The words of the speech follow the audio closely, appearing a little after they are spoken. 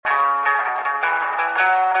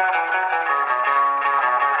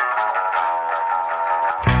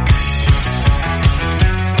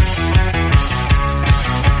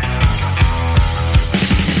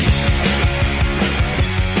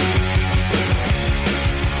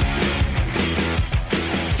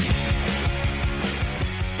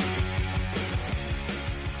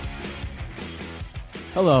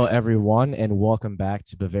Hello, everyone, and welcome back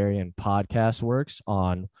to Bavarian Podcast Works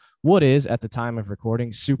on what is, at the time of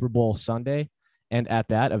recording, Super Bowl Sunday. And at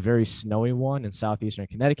that, a very snowy one in southeastern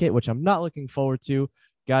Connecticut, which I'm not looking forward to.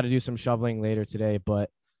 Got to do some shoveling later today,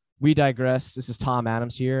 but we digress. This is Tom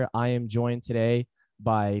Adams here. I am joined today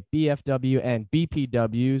by BFW and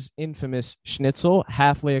BPW's infamous Schnitzel,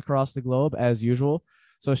 halfway across the globe, as usual.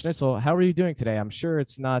 So, Schnitzel, how are you doing today? I'm sure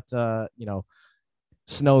it's not,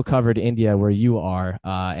 snow-covered India where you are,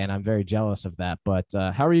 and I'm very jealous of that. But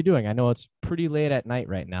how are you doing? I know it's pretty late at night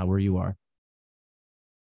right now where you are.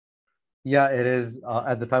 Yeah, it is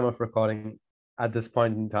at the time of recording at this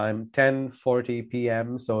point in time, 10:40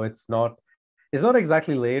 p.m. So it's not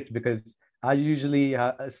exactly late because I usually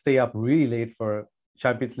stay up really late for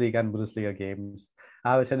Champions League and Bundesliga games.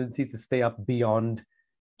 I have a tendency to stay up beyond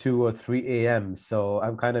 2 or 3 a.m. So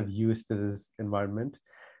I'm kind of used to this environment.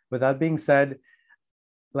 With that being said,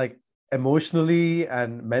 like emotionally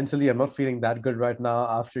and mentally, I'm not feeling that good right now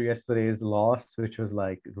after yesterday's loss, which was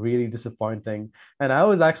like really disappointing. And I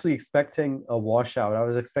was actually expecting a washout. I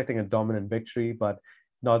was expecting a dominant victory, but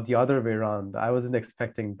not the other way around. I wasn't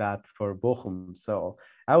expecting that for Bochum. So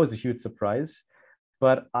that was a huge surprise.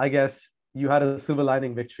 But I guess you had a silver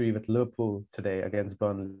lining victory with Liverpool today against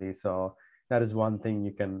Burnley. So that is one thing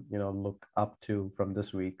you can, look up to from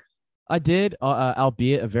this week. I did,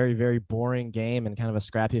 albeit a very, very boring game and kind of a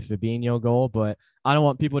scrappy Fabinho goal. But I don't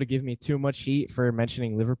want people to give me too much heat for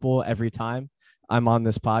mentioning Liverpool every time I'm on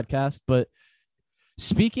this podcast. But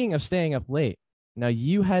speaking of staying up late, now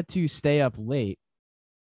you had to stay up late.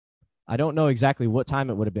 I don't know exactly what time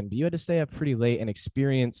it would have been, but you had to stay up pretty late and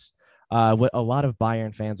experience what a lot of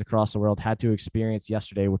Bayern fans across the world had to experience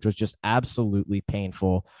yesterday, which was just absolutely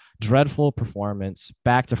painful, dreadful performance,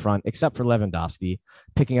 back to front, except for Lewandowski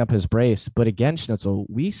picking up his brace. But again, Schnitzel,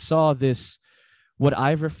 we saw this, what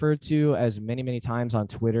I've referred to as many, many times on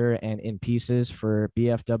Twitter and in pieces for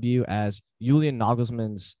BFW as Julian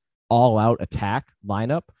Nagelsmann's all-out attack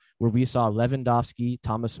lineup, where we saw Lewandowski,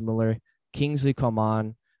 Thomas Muller, Kingsley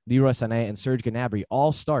Coman, Leroy Sané, and Serge Gnabry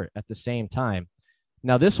all start at the same time.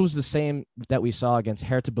 Now, this was the same that we saw against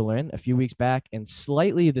Hertha Berlin a few weeks back and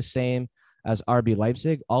slightly the same as RB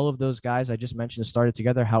Leipzig. All of those guys I just mentioned started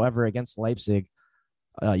together. However, against Leipzig,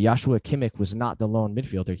 Joshua Kimmich was not the lone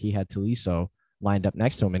midfielder. He had Tolisso lined up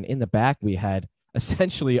next to him. And in the back, we had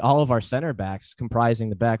essentially all of our center backs comprising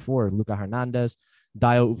the back four: Luca Hernandez,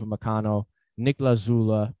 Dio Upamecano, Niklas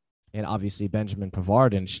Zula, and obviously Benjamin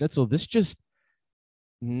Pavard. And Schnitzel, this just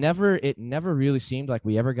never really seemed like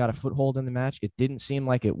we ever got a foothold in the match. It didn't seem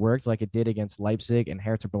like it worked like it did against Leipzig and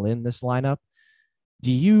Hertha Berlin, this lineup.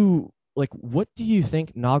 What do you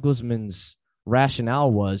think Nagelsmann's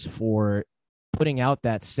rationale was for putting out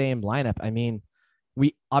that same lineup? I mean,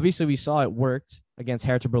 we saw it worked against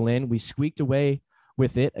Hertha Berlin. We squeaked away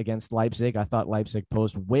with it against Leipzig. I thought Leipzig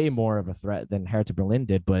posed way more of a threat than Hertha Berlin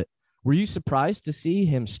did, but were you surprised to see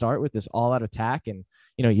him start with this all-out attack and,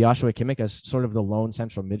 Joshua Kimmich as sort of the lone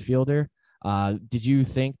central midfielder? Did you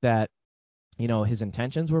think that, his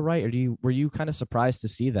intentions were right, or were you kind of surprised to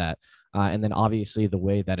see that? And then obviously the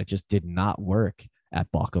way that it just did not work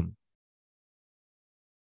at Bochum.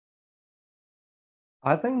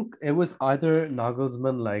 I think it was either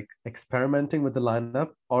Nagelsmann like experimenting with the lineup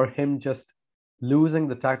or him just losing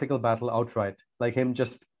the tactical battle outright, like him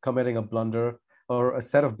just committing a blunder or a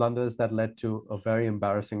set of blunders that led to a very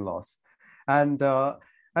embarrassing loss. And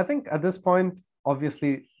I think at this point,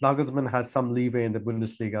 obviously, Nagelsmann has some leeway in the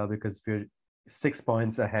Bundesliga because we're 6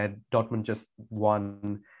 points ahead. Dortmund just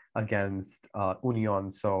won against Union,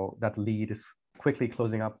 so that lead is quickly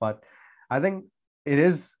closing up. But I think it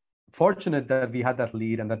is fortunate that we had that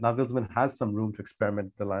lead and that Nagelsmann has some room to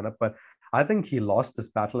experiment with the lineup. But I think he lost this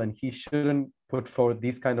battle and he shouldn't put forward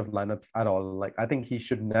these kind of lineups at all. Like, I think he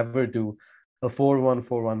should never do a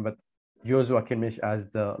 4-1-4-1 with Joshua Kimmich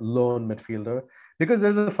as the lone midfielder, because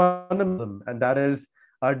there's a fundamental, and that is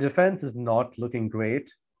our defense is not looking great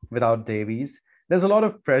without Davies. There's a lot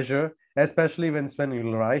of pressure, especially when Sven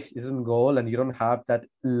Ulreich is in goal and you don't have that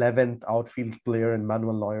 11th outfield player in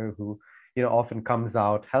Manuel Neuer who, often comes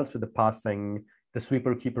out, helps with the passing, the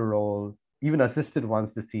sweeper keeper role, even assisted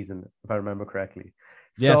once this season, if I remember correctly.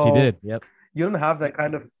 Yes, he So did. Yep. you don't have that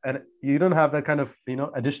kind of and you don't have that kind of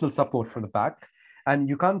additional support from the back, and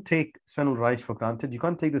you can't take Sven Ulreich for granted. You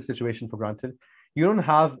can't take the situation for granted. You don't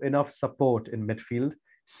have enough support in midfield,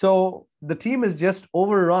 so the team is just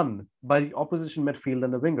overrun by the opposition midfield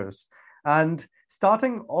and the wingers, and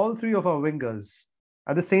starting all three of our wingers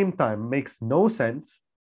at the same time makes no sense,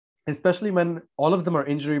 especially when all of them are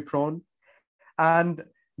injury prone and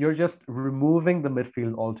you're just removing the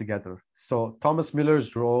midfield altogether. So Thomas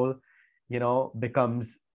Miller's role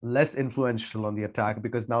becomes less influential on the attack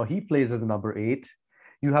because now he plays as a number 8.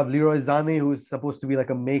 You have Leroy Sané, who's supposed to be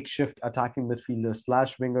like a makeshift attacking midfielder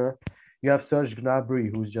slash winger. You have Serge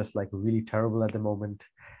Gnabry, who's just like really terrible at the moment.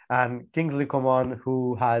 And Kingsley Coman,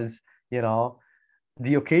 who has, you know,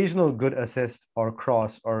 the occasional good assist or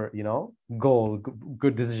cross or, goal,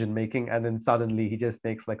 good decision making. And then suddenly he just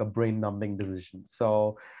makes like a brain numbing decision.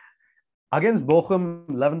 So against Bochum,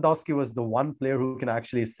 Lewandowski was the one player who can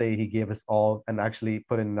actually say he gave us all and actually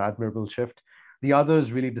put in an admirable shift. The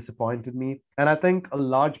others really disappointed me. And I think a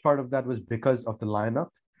large part of that was because of the lineup.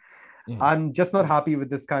 I'm just not happy with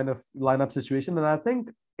this kind of lineup situation. And I think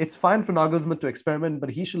it's fine for Nagelsmann to experiment, but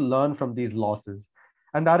he should learn from these losses.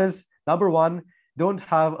 And that is number one, don't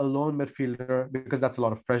have a lone midfielder because that's a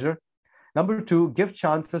lot of pressure. Number two, give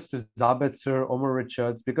chances to Sabitzer, Omar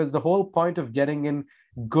Richards, because the whole point of getting in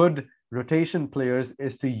good rotation players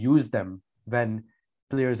is to use them when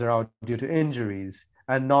players are out due to injuries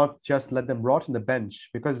and not just let them rot on the bench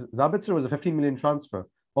because Sabitzer was a 15 million transfer.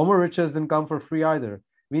 Omar Richards didn't come for free either.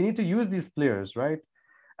 We need to use these players, right?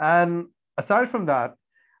 And aside from that,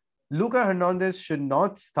 Luca Hernandez should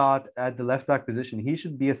not start at the left back position. He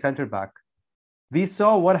should be a center back. We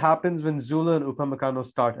saw what happens when Sule and Upamecano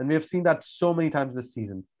start, and we have seen that so many times this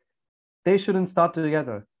season. They shouldn't start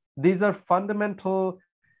together. These are fundamental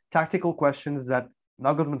tactical questions that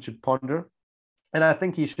Nagelsmann should ponder. And I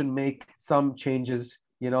think he should make some changes,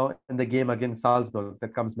 in the game against Salzburg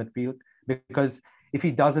that comes midfield. Because if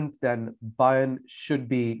he doesn't, then Bayern should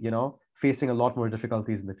be, facing a lot more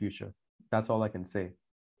difficulties in the future. That's all I can say.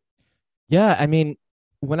 Yeah, I mean,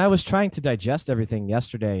 when I was trying to digest everything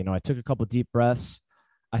yesterday, I took a couple deep breaths.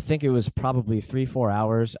 I think it was probably 3-4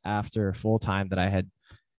 hours after full time that I had,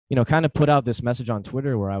 kind of put out this message on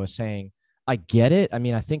Twitter where I was saying, I get it. I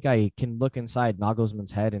mean, I think I can look inside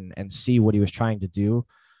Nagelsmann's head and see what he was trying to do,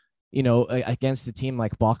 against a team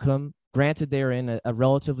like Bochum. Granted, they were in a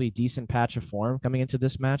relatively decent patch of form coming into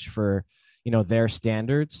this match for, their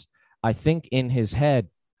standards. I think in his head,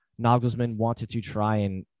 Nagelsmann wanted to try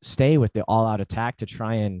and stay with the all-out attack to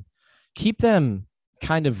try and keep them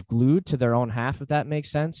kind of glued to their own half, if that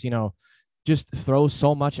makes sense. Just throw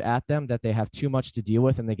so much at them that they have too much to deal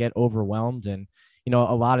with and they get overwhelmed. And,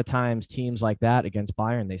 a lot of times teams like that against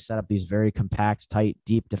Bayern, they set up these very compact, tight,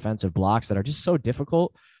 deep defensive blocks that are just so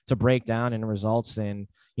difficult to break down and results in,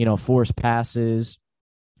 forced passes,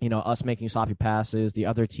 us making sloppy passes, the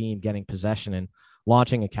other team getting possession and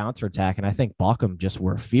launching a counterattack. And I think Bochum just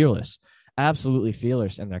were fearless, absolutely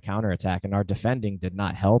fearless in their counterattack. And our defending did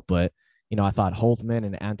not help. But, I thought Holtman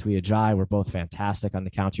and Antwi Ajay were both fantastic on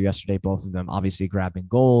the counter yesterday, both of them obviously grabbing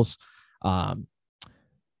goals.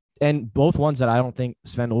 And both ones that I don't think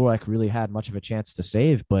Sven Ulreich really had much of a chance to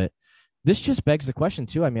save. But this just begs the question,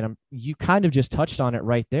 too. I mean, you kind of just touched on it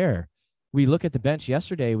right there. We look at the bench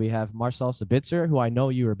yesterday. We have Marcel Sabitzer, who I know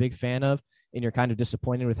you were a big fan of, and you're kind of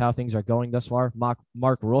disappointed with how things are going thus far.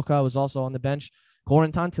 Marc Roca was also on the bench.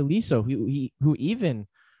 Corentin Tolisso, who even,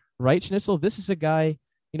 right, Schnitzel, this is a guy,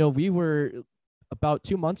 we were about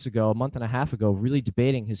 2 months ago, a month and a half ago, really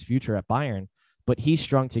debating his future at Bayern. But he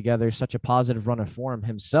strung together such a positive run of form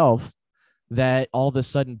himself that all of a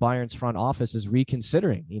sudden Bayern's front office is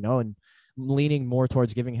reconsidering, and leaning more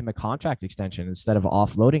towards giving him a contract extension instead of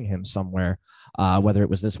offloading him somewhere, whether it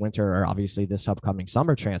was this winter or obviously this upcoming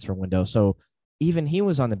summer transfer window. So even he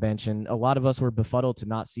was on the bench, and a lot of us were befuddled to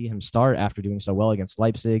not see him start after doing so well against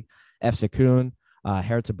Leipzig, FC Köln,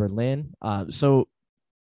 Hertha Berlin. So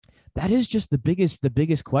that is just the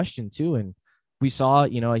biggest question too. And we saw,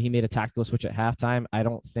 he made a tactical switch at halftime. I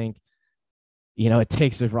don't think, it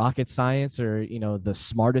takes a rocket science or, the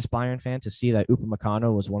smartest Bayern fan to see that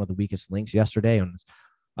Upamecano was one of the weakest links yesterday and,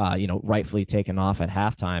 rightfully taken off at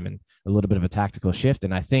halftime and a little bit of a tactical shift.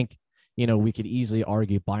 And I think, we could easily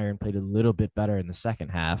argue Bayern played a little bit better in the second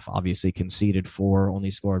half, obviously conceded 4, only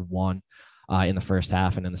scored 1 in the first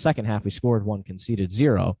half. And in the second half, we scored 1, conceded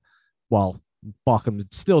 0. While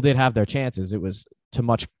Bochum still did have their chances, it was to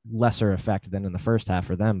much lesser effect than in the first half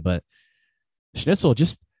for them. But Schnitzel,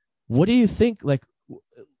 just what do you think? Like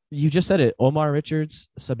you just said it, Omar Richards,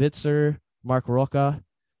 Sabitzer, Marc Roca,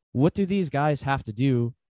 what do these guys have to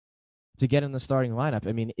do to get in the starting lineup?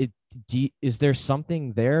 I mean, is there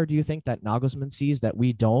something there, do you think, that Nagelsmann sees that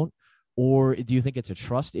we don't? Or do you think it's a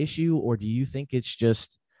trust issue? Or do you think it's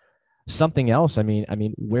just something else? I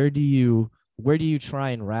mean, where do you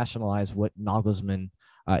try and rationalize what Nagelsmann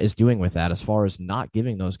is doing with that as far as not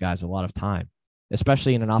giving those guys a lot of time,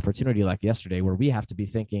 especially in an opportunity like yesterday where we have to be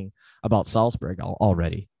thinking about Salzburg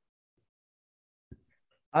already?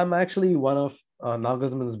 I'm actually one of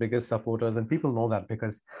Nagelsmann's biggest supporters, and people know that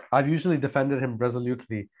because I've usually defended him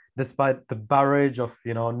resolutely despite the barrage of,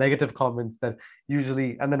 negative comments that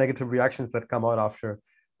usually, and the negative reactions that come out after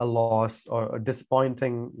a loss or a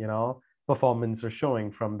disappointing, performance or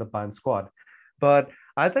showing from the Bayern squad. But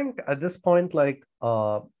I think at this point, like,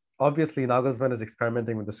 obviously Nagelsmann is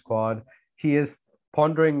experimenting with the squad. He is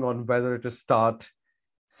pondering on whether to start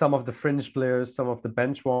some of the fringe players, some of the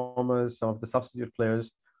bench warmers, some of the substitute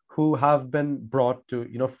players who have been brought to,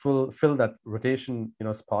 fill that rotation,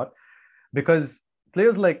 spot. Because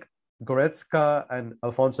players like Goretzka and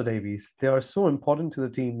Alphonso Davies, they are so important to the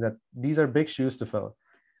team that these are big shoes to fill.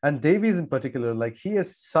 And Davies in particular, like, he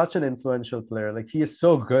is such an influential player. Like, he is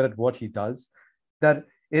so good at what he does that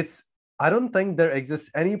I don't think there exists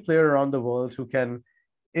any player around the world who can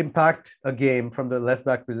impact a game from the left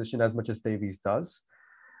back position as much as Davies does.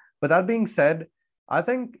 But that being said, I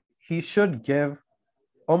think he should give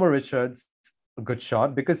Omar Richards a good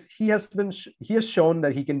shot because he has shown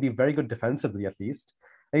that he can be very good defensively at least.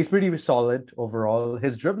 And he's pretty solid overall.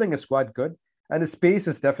 His dribbling is quite good, and his pace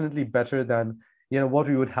is definitely better than what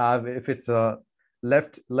we would have if it's a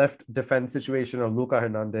left defense situation or Luca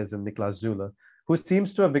Hernandez and Niklas Zule, who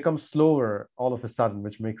seems to have become slower all of a sudden,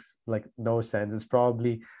 which makes like no sense. It's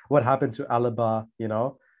probably what happened to Alaba,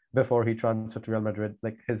 before he transferred to Real Madrid.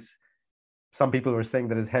 Like some people were saying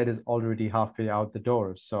that his head is already halfway out the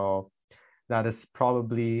door. So that is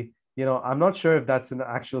probably, I'm not sure if that's an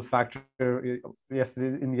actual factor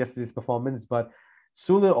in yesterday's performance, but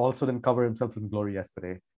Sule also didn't cover himself in glory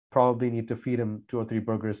yesterday. Probably need to feed him 2 or 3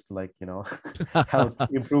 burgers to help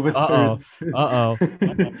improve his spirits.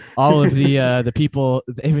 All of the people,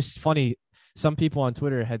 it was funny. Some people on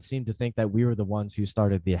Twitter had seemed to think that we were the ones who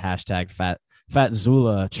started the hashtag Fat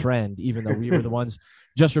Zula trend, even though we were the ones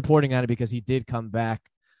just reporting on it because he did come back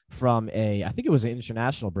from I think it was an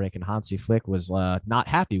international break, and Hansi Flick was not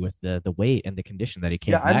happy with the weight and the condition that he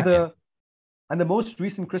came back in. And the most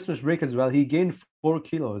recent Christmas break as well, he gained 4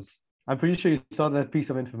 kilos. I'm pretty sure you saw that piece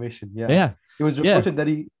of information. Yeah. It was reported that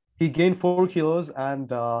he gained 4 kilos, and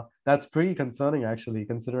that's pretty concerning, actually,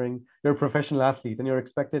 considering you're a professional athlete and you're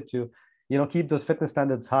expected to, keep those fitness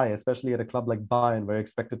standards high, especially at a club like Bayern, where you're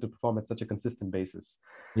expected to perform at such a consistent basis.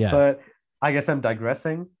 Yeah. But I guess I'm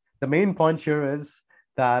digressing. The main point here is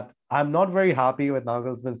that I'm not very happy with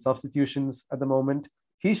Nagelsmann's substitutions at the moment.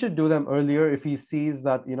 He should do them earlier if he sees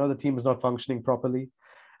that, the team is not functioning properly.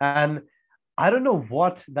 And I don't know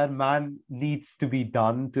what that man needs to be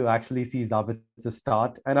done to actually see Sabitzer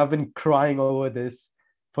start. And I've been crying over this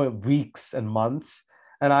for weeks and months.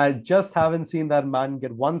 And I just haven't seen that man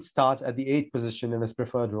get one start at the 8th position in his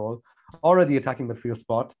preferred role or at the attacking midfield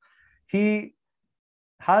spot. He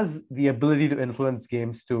has the ability to influence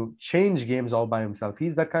games, to change games all by himself.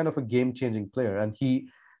 He's that kind of a game-changing player. And he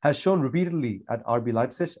has shown repeatedly at RB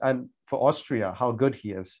Leipzig and for Austria how good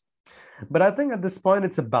he is. But I think at this point,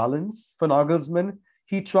 it's a balance for Nagelsmann.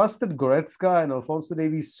 He trusted Goretzka and Alphonso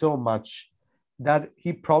Davies so much that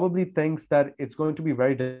he probably thinks that it's going to be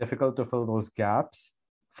very difficult to fill those gaps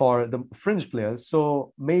for the fringe players.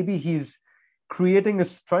 So maybe he's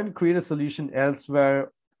trying to create a solution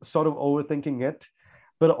elsewhere, sort of overthinking it,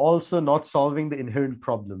 but also not solving the inherent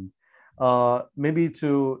problem. Maybe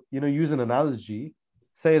to, use an analogy,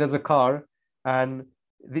 say there's a car and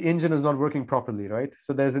the engine is not working properly, right?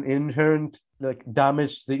 So there's an inherent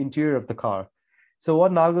damage to the interior of the car. So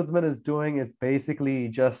what Nagelsmann is doing is basically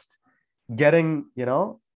just getting,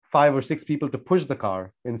 5 or 6 people to push the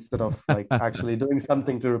car instead of actually doing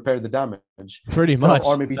something to repair the damage. Pretty much.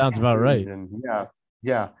 Or maybe sounds about right.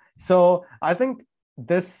 Yeah. So I think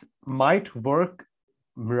this might work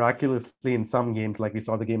miraculously in some games, like we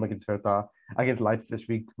saw the game against Hertha, against Leipzig.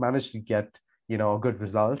 We managed to get, a good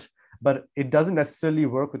result. But it doesn't necessarily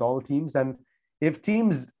work with all teams. And if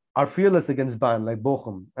teams are fearless against Bayern, like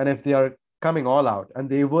Bochum, and if they are coming all out, and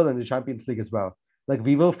they will in the Champions League as well,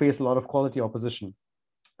 we will face a lot of quality opposition.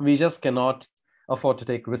 We just cannot afford to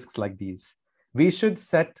take risks like these. We should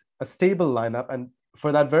set a stable lineup. And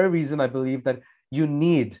for that very reason, I believe that you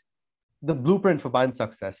need the blueprint for Bayern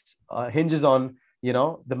success hinges on,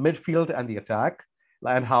 the midfield and the attack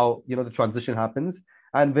and how, the transition happens.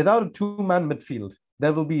 And without a 2-man midfield,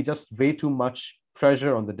 there will be just way too much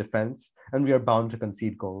pressure on the defense, and we are bound to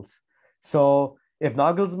concede goals. So if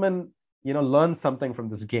Nagelsmann, learns something from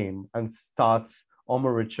this game and starts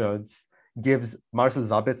Omar Richards, gives Marcel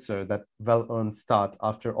Sabitzer that well-earned start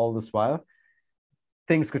after all this while,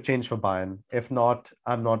 things could change for Bayern. If not,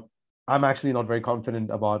 I'm actually not very confident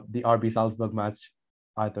about the RB Salzburg match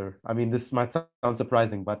either. I mean, this might sound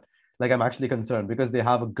surprising, but I'm actually concerned because they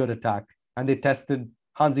have a good attack and they tested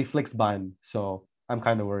Hansi Flick's Bayern. So I'm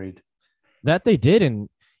kind of worried. That they did. And,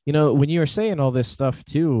 when you were saying all this stuff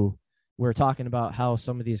too, we're talking about how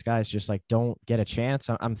some of these guys just like don't get a chance.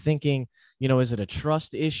 I'm thinking, is it a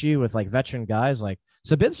trust issue with like veteran guys? Like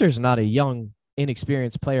Sabitzer's not a young,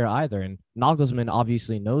 inexperienced player either. And Nagelsmann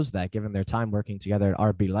obviously knows that given their time working together at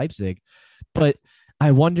RB Leipzig. But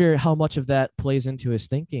I wonder how much of that plays into his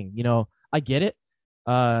thinking. I get it.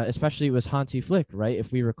 Especially it was Hansi Flick, right?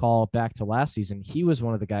 If we recall back to last season, he was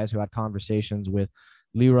one of the guys who had conversations with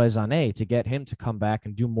Leroy Sané to get him to come back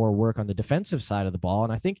and do more work on the defensive side of the ball.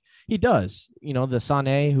 And I think he does. The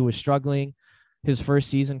Sané who was struggling his first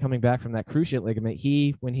season coming back from that cruciate ligament,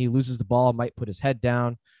 when he loses the ball, might put his head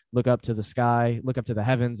down, look up to the sky, look up to the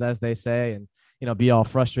heavens, as they say, and be all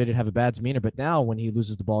frustrated, have a bad demeanor. But now when he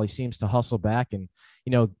loses the ball, he seems to hustle back and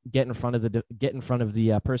get in front of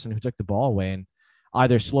the person who took the ball away and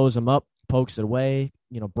either slows him up, pokes it away,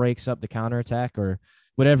 breaks up the counterattack or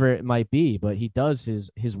whatever it might be. But he does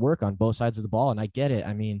his work on both sides of the ball, and I get it.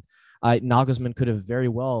 I mean, Nagelsmann could have very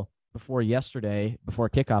well before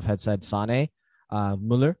kickoff had said, Sané,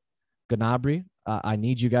 Muller, Gnabry, I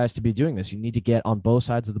need you guys to be doing this. You need to get on both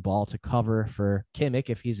sides of the ball to cover for Kimmich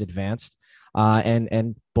if he's advanced,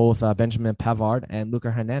 and both Benjamin Pavard and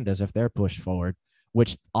Lucas Hernandez if they're pushed forward,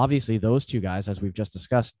 which obviously those two guys, as we've just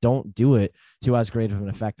discussed, don't do it to as great of an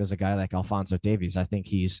effect as a guy like Alphonso Davies. I think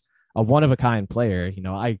he's a one-of-a-kind player.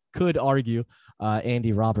 I could argue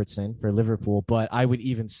Andy Robertson for Liverpool, but I would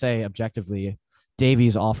even say objectively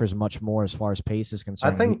Davies offers much more as far as pace is I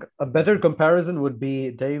concerned. think a better comparison would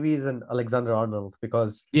be Davies and Alexander-Arnold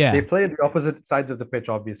because Yeah. they play the opposite sides of the pitch,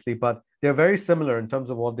 obviously, but they're very similar in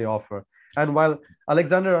terms of what they offer. And while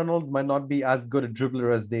Alexander-Arnold might not be as good a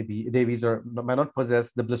dribbler as Davies or might not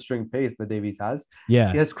possess the blistering pace that Davies has,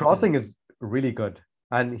 Yeah. his crossing is really good,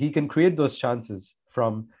 and he can create those chances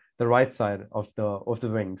from the right side of the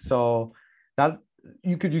wing. So that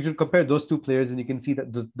you could compare those two players, and you can see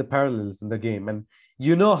that the parallels in the game, and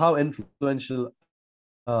how influential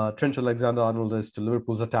Trent Alexander-Arnold is to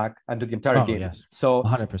Liverpool's attack and to the entire game. Yes. So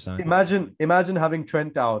 100%. imagine having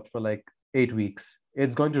Trent out for like 8 weeks.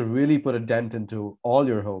 It's going to really put a dent into all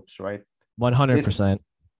your hopes, right? 100%.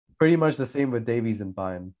 It's pretty much the same with Davies and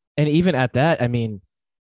Bayern. And even at that, I mean,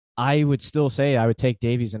 I would still say I would take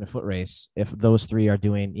Davies in a foot race if those three are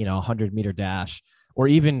doing, 100-meter dash or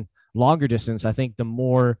even longer distance. I think the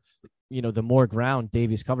more ground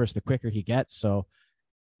Davies covers, the quicker he gets. So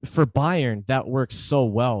for Bayern, that works so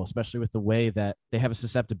well, especially with the way that they have a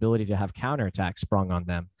susceptibility to have counterattacks sprung on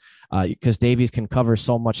them, because Davies can cover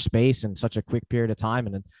so much space in such a quick period of time.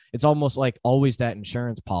 And it's almost like always that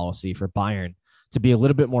insurance policy for Bayern to be a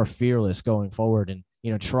little bit more fearless going forward and,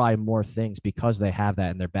 try more things because they have that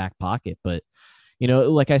in their back pocket. But,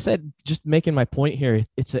 like I said, just making my point here,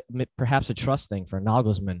 it's perhaps a trust thing for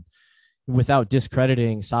Nagelsmann without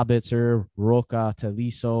discrediting Sabitzer, Roca,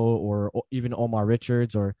 Tolisso, or even Omar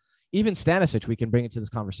Richards, or even Stanisic. We can bring into this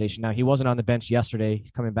conversation. Now, he wasn't on the bench yesterday.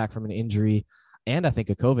 He's coming back from an injury and I think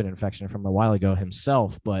a COVID infection from a while ago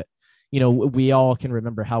himself. But, we all can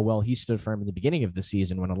remember how well he stood for him in the beginning of the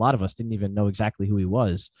season when a lot of us didn't even know exactly who he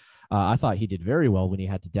was. I thought he did very well when he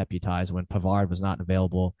had to deputize when Pavard was not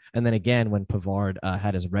available. And then again, when Pavard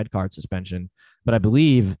had his red card suspension. But I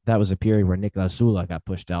believe that was a period where Niklas Sule got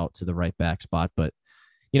pushed out to the right back spot. But,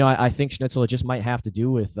 I think Schnitzel, it just might have to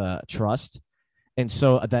do with trust. And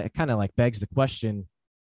so that kind of like begs the question,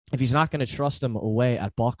 if he's not going to trust him away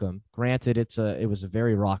at Bochum, granted, it was a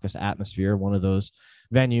very raucous atmosphere, one of those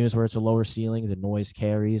venues where it's a lower ceiling, the noise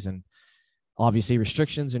carries, and obviously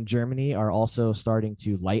restrictions in Germany are also starting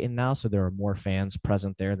to lighten now. So there are more fans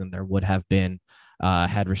present there than there would have been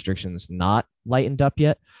had restrictions not lightened up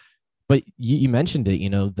yet. But you mentioned it,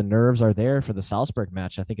 the nerves are there for the Salzburg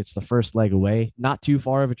match. I think it's the first leg away, not too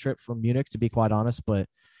far of a trip from Munich, to be quite honest. But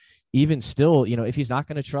even still, if he's not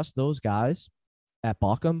going to trust those guys at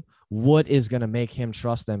Bochum, what is going to make him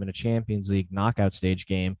trust them in a Champions League knockout stage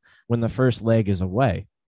game when the first leg is away,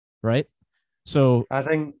 right? So I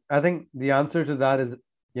think the answer to that is,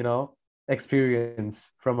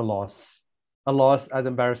 experience from a loss. A loss as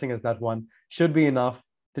embarrassing as that one should be enough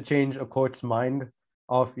to change a coach's mind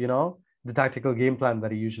of, the tactical game plan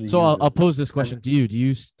that he usually uses. I'll pose this question to you. Do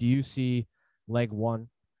you see leg one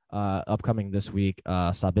upcoming this week?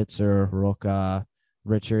 Sabitzer, Roca,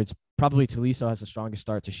 Richards, probably Tolisso has the strongest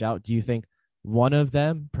start to shout. Do you think one of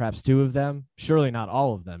them, perhaps two of them, surely not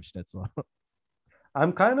all of them, Schnitzel?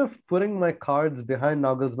 I'm kind of putting my cards behind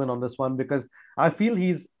Nagelsmann on this one because I feel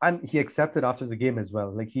he accepted after the game as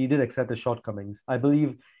well. Like he did accept the shortcomings. I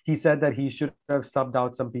believe he said that he should have subbed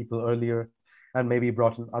out some people earlier and maybe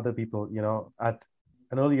brought in other people, at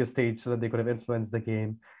an earlier stage so that they could have influenced the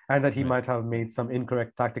game and that he might have made some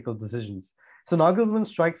incorrect tactical decisions. So Nagelsmann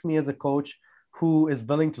strikes me as a coach who is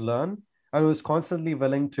willing to learn and who is constantly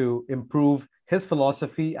willing to improve his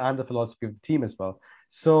philosophy and the philosophy of the team as well.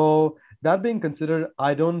 So that being considered,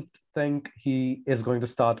 I don't think he is going to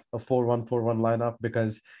start a 4-1-4-1 lineup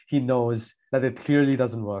because he knows that it clearly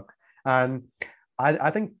doesn't work. And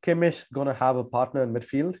I think Kimmich is going to have a partner in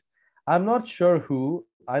midfield. I'm not sure who.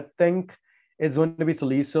 I think it's going to be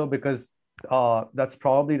Tolisso because that's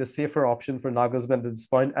probably the safer option for Nagelsmann at this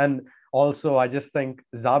point. And also, I just think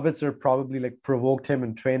Sabitzer probably like provoked him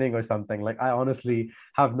in training or something. Like, I honestly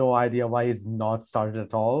have no idea why he's not started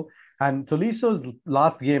at all. And Tolisso's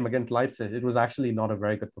last game against Leipzig, it was actually not a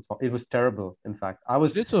very good performance. It was terrible, in fact. I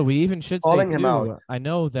was Schnitzel, we even should say calling him out. too. I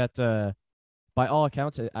know that by all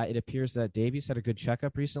accounts, it appears that Davies had a good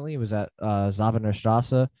checkup recently. He was at Zavener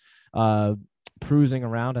Strasse, cruising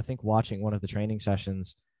around, I think, watching one of the training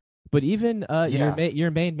sessions. But even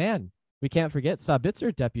your main man, we can't forget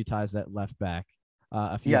Sabitzer deputized at left back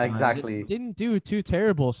a few times. Exactly. It didn't do too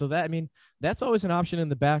terrible. So that, I mean, that's always an option in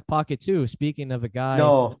the back pocket too. Speaking of a guy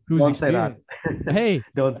who's don't say that. Hey,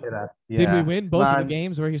 don't say that. Did we win both of the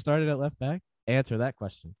games where he started at left back? Answer that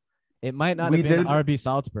question. It might not have been RB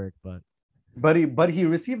Salzburg, but he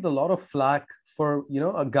received a lot of flack for,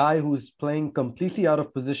 a guy who's playing completely out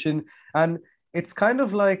of position. And it's kind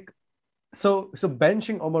of like, so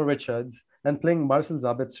benching Omar Richards and playing Marcel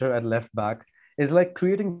Sabitzer at left back is like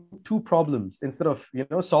creating two problems instead of,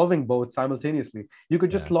 solving both simultaneously. You could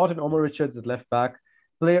just slot in Omar Richards at left back,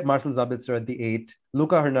 play Marcel Sabitzer at the 8,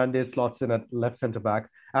 Luca Hernandez slots in at left center back,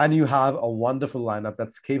 and you have a wonderful lineup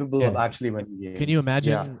that's capable of actually winning games. Can you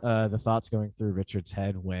imagine the thoughts going through Richards'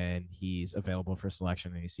 head when he's available for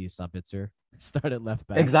selection and he sees Sabitzer start at left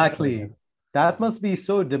back? Exactly. That must be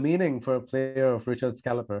so demeaning for a player of Richards'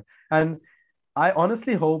 caliber. And I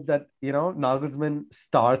honestly hope that, Nagelsmann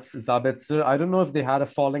starts Sabitzer. I don't know if they had a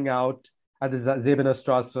falling out at the Zavener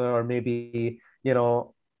Strasse or maybe,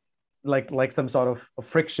 like some sort of a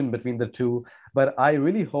friction between the two. But I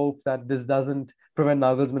really hope that this doesn't prevent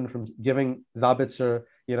Nagelsmann from giving Sabitzer,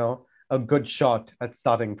 a good shot at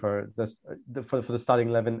starting for the starting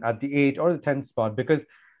 11 at the 8 or the 10 spot, because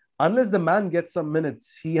unless the man gets some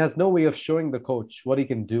minutes, he has no way of showing the coach what he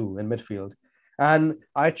can do in midfield. And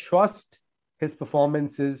I trust his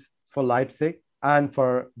performances for Leipzig and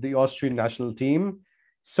for the Austrian national team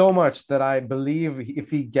so much that I believe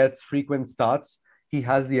if he gets frequent starts, he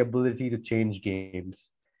has the ability to change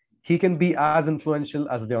games. He can be as influential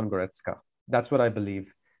as Leon Goretzka. That's what I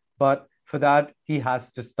believe. But for that, he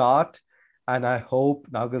has to start. And I hope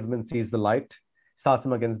Nagelsmann sees the light, starts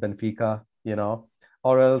him against Benfica,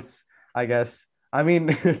 or else, I guess, I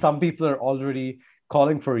mean, some people are already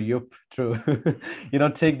calling for Jupp to,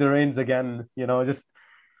 take the reins again, just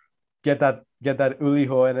get that Uli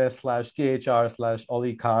Hoeneß /KHR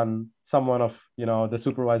 /Oli Khan, someone of, the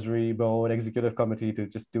supervisory board, executive committee to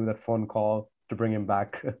just do that phone call to bring him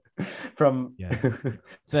back from.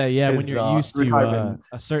 So, when you're used to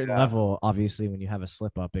a certain level, obviously, when you have a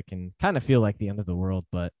slip up, it can kind of feel like the end of the world.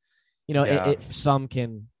 But, if some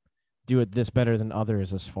can do it this better than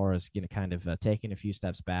others as far as kind of taking a few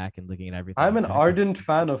steps back and looking at everything. I'm an ardent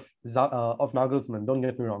fan of Nagelsmann, don't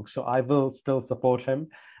get me wrong, so I will still support him,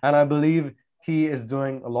 and I believe he is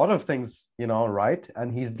doing a lot of things right,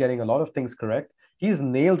 and he's getting a lot of things correct. He's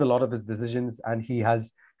nailed a lot of his decisions, and he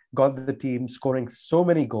has got the team scoring so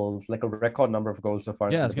many goals, like a record number of goals so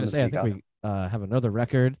far. I was going to say, I think we have another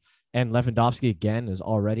record. And Lewandowski, again, is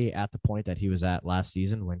already at the point that he was at last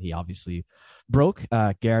season when he obviously broke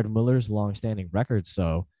Gerd Muller's longstanding record.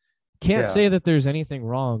 So can't say that there's anything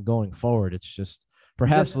wrong going forward. It's just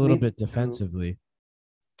perhaps a little bit defensively.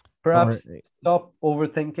 Perhaps stop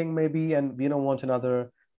overthinking maybe, and we don't want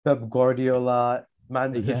another Pep Guardiola,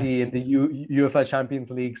 Man City in the UEFA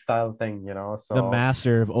Champions League style thing, So the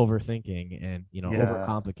master of overthinking and,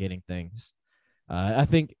 overcomplicating things. I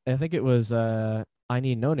think it was I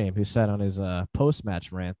Need No Name who said on his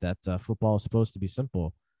post-match rant that football is supposed to be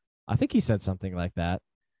simple. I think he said something like that.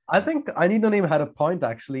 I think I Need No Name had a point,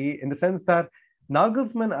 actually, in the sense that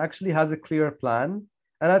Nagelsmann actually has a clear plan,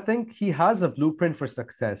 and I think he has a blueprint for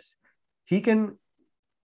success. He can,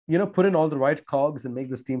 put in all the right cogs and make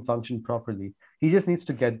this team function properly. He just needs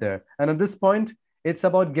to get there. And at this point, it's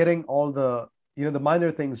about getting all the, the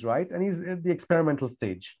minor things right, and he's at the experimental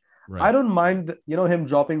stage. Right. I don't mind, him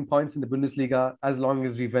dropping points in the Bundesliga as long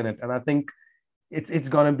as we win it. And I think it's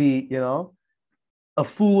going to be, a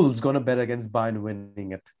fool's going to bet against Bayern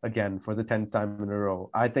winning it again for the 10th time in a row.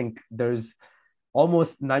 I think there's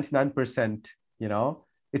almost 99%,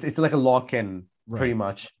 it's like a lock-in pretty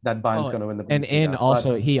much that Bayern's going to win the Bundesliga. And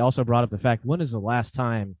also, he also brought up the fact, when is the last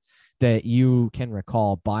time that you can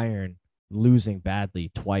recall Bayern losing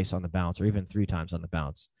badly twice on the bounce or even 3 times on the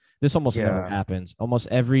bounce. This almost never Yeah. happens. Almost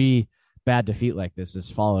every bad defeat like this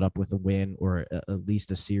is followed up with a win or at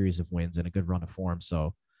least a series of wins and a good run of form.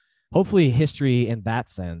 So hopefully history in that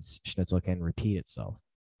sense, Schnitzel can repeat itself.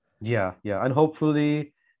 Yeah, yeah. And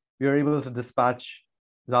hopefully we are able to dispatch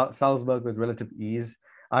Salzburg with relative ease.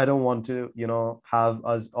 I don't want to, have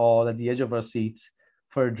us all at the edge of our seats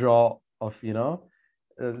for a draw of, Yeah.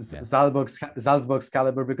 Salzburg's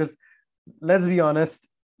caliber, because let's be honest,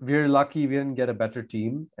 we're lucky we didn't get a better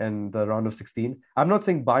team in the round of 16. I'm not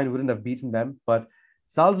saying Bayern wouldn't have beaten them, but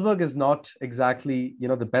Salzburg is not exactly,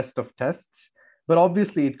 the best of tests. But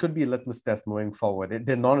obviously, it could be a litmus test moving forward.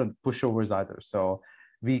 They're not pushovers either. So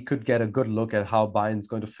we could get a good look at how Bayern's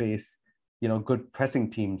going to face, good pressing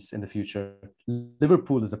teams in the future.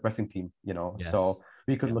 Liverpool is a pressing team, Yes. so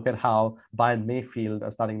we could look Yes. at how Bayern may field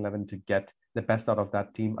a starting 11 to get the best out of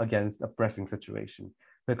that team against a pressing situation.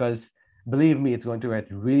 Because believe me, it's going to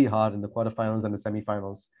get really hard in the quarterfinals and the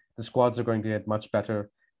semifinals. The squads are going to get much better.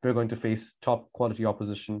 We're going to face top quality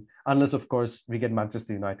opposition, unless, of course, we get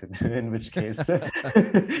Manchester United, in which case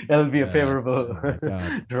it'll be a favorable Oh my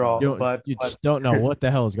God. draw. You just don't know what the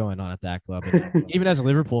hell is going on at that club. And even as a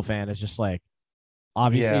Liverpool fan, it's just like,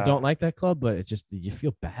 obviously you don't Yeah, like that club, but it's just, you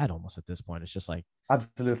feel bad almost at this point. It's just like,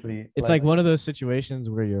 absolutely. it's like one of those situations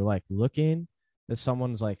where you're like looking that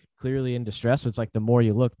someone's like clearly in distress. It's like the more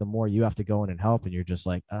you look, the more you have to go in and help. And you're just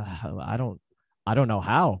like, I don't know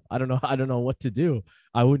how. I don't know what to do.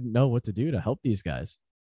 I wouldn't know what to do to help these guys.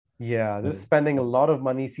 Yeah, this But is spending a lot of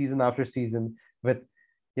money season after season with,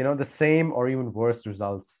 the same or even worse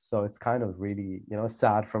results. So it's kind of really,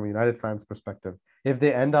 sad from a United fans' perspective. If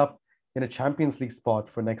they end up in a Champions League spot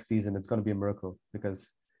for next season, it's going to be a miracle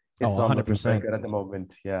because oh, it's not looking very 100%. good at the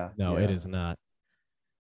moment. Yeah, No, it yeah. is not.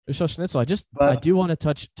 So Schnitzel, I But do want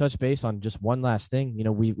to touch base on just one last thing.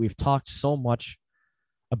 We've talked so much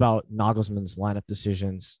about Nagelsmann's lineup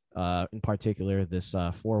decisions, in particular this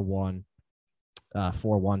 4-1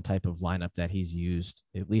 type of lineup that he's used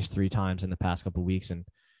at least 3 times in the past couple of weeks. And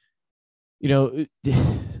you know,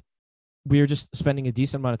 we were just spending a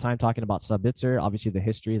decent amount of time talking about Sabitzer, obviously the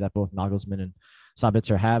history that both Nagelsmann and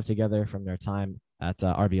Sabitzer have together from their time at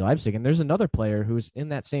RB Leipzig. And there's another player who's in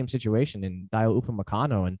that same situation in Dio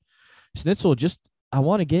Upamecano. And Schnitzel, just I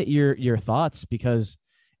want to get your thoughts because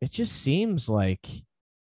it just seems like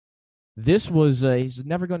this was he's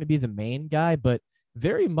never going to be the main guy, but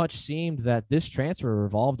very much seemed that this transfer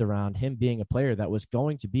revolved around him being a player that was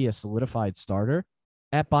going to be a solidified starter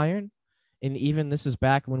at Bayern. And even this is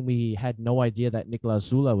back when we had no idea that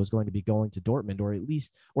Niklas Sule was going to be going to Dortmund, or at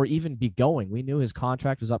least, or even be going. We knew his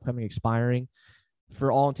contract was upcoming expiring.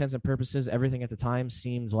 For all intents and purposes, everything at the time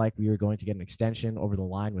seemed like we were going to get an extension over the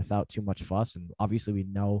line without too much fuss. And obviously, we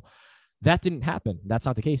know that didn't happen. That's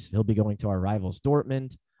not the case. He'll be going to our rivals,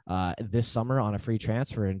 Dortmund, this summer on a free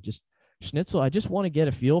transfer. And just Schnitzel, I just want to get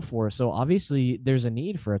a feel for. So obviously, there's a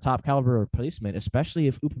need for a top caliber replacement, especially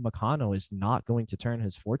if Upamecano is not going to turn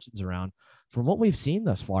his fortunes around from what we've seen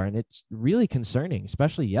thus far. And it's really concerning,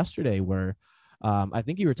 especially yesterday, where I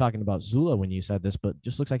think you were talking about Zula when you said this, but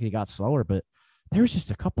just looks like he got slower. But there was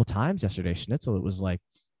just a couple times yesterday, Schnitzel, it was like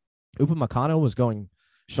Upamecano was going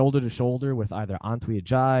shoulder to shoulder with either Antwi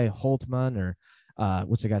Ajay, Holtman, or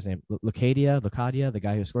what's the guy's name? Lucadia, the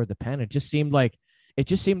guy who scored the pen. It just seemed like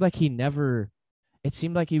he never. It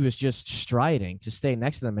seemed like he was just striding to stay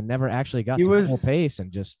next to them and never actually got he to full was pace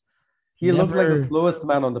and just he looked like the never. slowest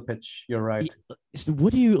man on the pitch. You're right. So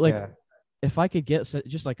what do you like? Yeah. If I could get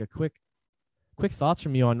just like a quick thoughts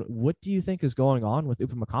from you on what do you think is going on with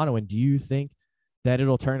Upamecano, and do you think that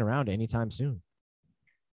it'll turn around anytime soon?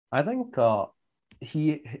 I think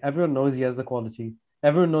he everyone knows he has the quality.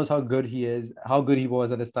 Everyone knows how good he is, how good he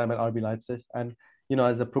was at his time at RB Leipzig, and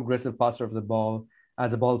as a progressive passer of the ball,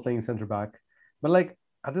 as a ball playing center back. But like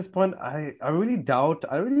at this point, I really doubt.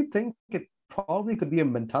 I really think it probably could be a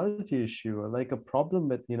mentality issue, or like a problem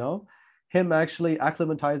with him actually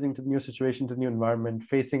acclimatizing to the new situation, to the new environment,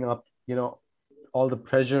 facing up all the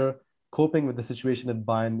pressure, coping with the situation at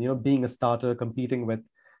Bayern. Being a starter, competing with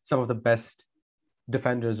some of the best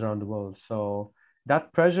defenders around the world. So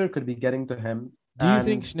that pressure could be getting to him. Do you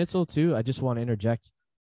think And Schnitzel too? I just want to interject.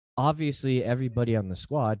 Obviously, everybody on the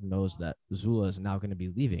squad knows that Zula is now going to be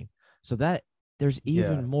leaving, so that there's yeah,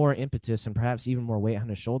 even more impetus and perhaps even more weight on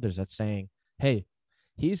his shoulders. That's saying, "Hey,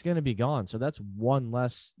 he's going to be gone." So that's one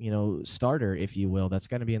less, starter, if you will, that's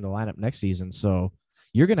going to be in the lineup next season. So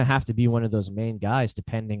you're going to have to be one of those main guys,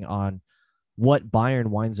 depending on what Bayern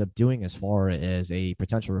winds up doing as far as a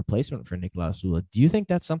potential replacement for Niklas Sule. Do you think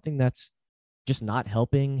that's something that's just not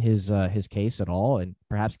helping his case at all, and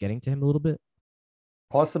perhaps getting to him a little bit?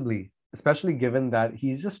 possibly. especially given that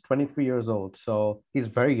he's just 23 years old. So he's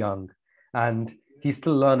very young and he's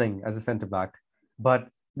still learning as a center back. But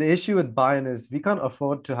the issue with Bayern is we can't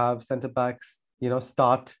afford to have center backs,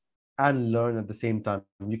 start and learn at the same time.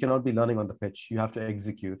 You cannot be learning on the pitch. You have to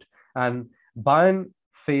execute. And Bayern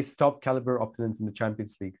face top caliber opponents in the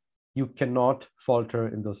Champions League. You cannot falter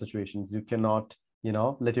in those situations. You cannot,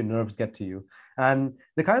 let your nerves get to you. And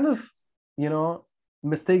the kind of,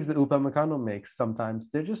 mistakes that Upamecano makes sometimes,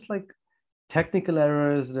 they're just like technical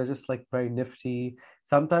errors. They're just like very nifty.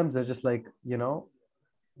 Sometimes they're just like,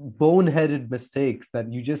 boneheaded mistakes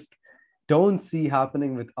that you just don't see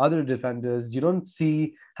happening with other defenders. You don't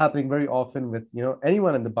see happening very often with,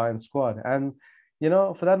 anyone in the Bayern squad. And,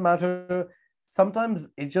 for that matter, sometimes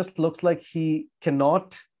it just looks like he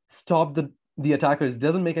cannot stop the attackers. It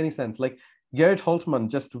doesn't make any sense. Like Gerrit Holtmann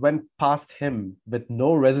just went past him with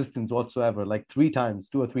no resistance whatsoever, like 2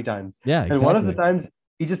 or 3 times. Yeah, And one of the exactly. times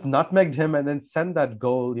he just nutmegged him and then sent that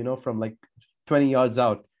goal, from like 20 yards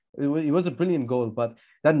out. It was a brilliant goal, but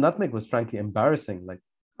that nutmeg was frankly embarrassing. Like,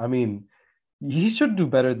 I mean, he should do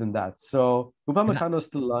better than that. So And Upamecano is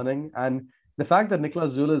still learning. And the fact that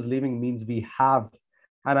Niklas Zule is leaving means we have,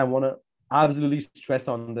 and I want to absolutely stress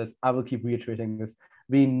on this, I will keep reiterating this,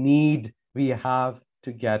 we have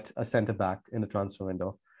to get a center back in the transfer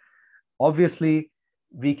window. Obviously,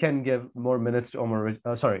 we can give more minutes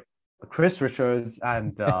to Chris Richards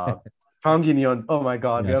and Tanguy Nyon. Oh my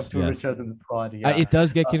God, we have yes, 2 yes. Richards in the squad. Yeah. It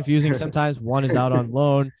does get confusing sometimes. One is out on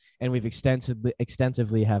loan, and we've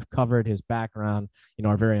extensively have covered his background,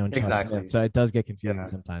 our very own Chuck Smith. Exactly. So it does get confusing Yeah.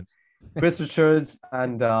 sometimes. Chris Richards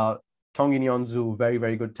and Tanguy Nyonzu, very,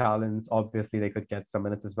 very good talents. Obviously, they could get some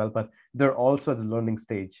minutes as well, but they're also at the learning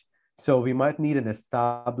stage. So we might need an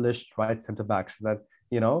established right center back so that,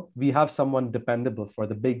 we have someone dependable for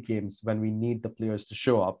the big games when we need the players to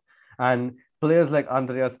show up. And players like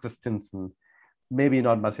Andreas Christensen, maybe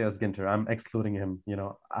not Matthias Ginter. I'm excluding him.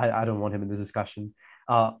 I don't want him in this discussion.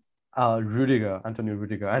 Antonio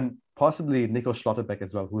Rudiger, and possibly Nico Schlotterbeck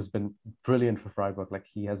as well, who's been brilliant for Freiburg. Like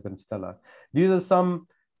he has been stellar. These are some,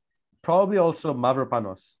 probably also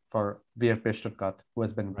Mavropanos for VfB Stuttgart, who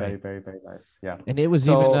has been very, Right. very, very nice. Yeah. And it was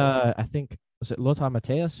even, So I think, was it Lothar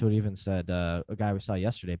Matthäus who even said, a guy we saw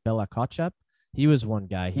yesterday, Bella Kotchap. He was one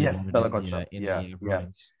guy he yes, wanted Bella in Kotchap. in Yeah, the yeah.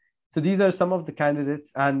 runnings. So these are some of the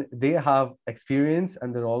candidates, and they have experience,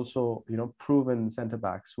 and they're also, proven center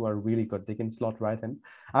backs who are really good. They can slot right in.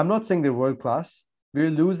 I'm not saying they're world class. We're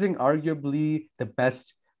losing arguably the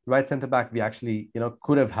best right center back we actually,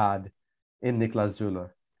 could have had in Niklas Zule.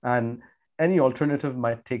 And any alternative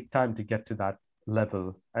might take time to get to that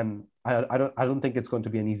level. And I don't think it's going to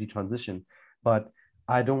be an easy transition, but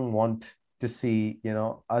I don't want to see,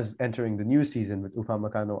 us entering the new season with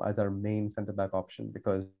Upamecano as our main center back option,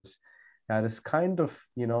 because that is kind of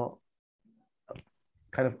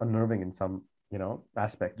unnerving in some,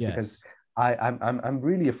 aspects, because Yes. I'm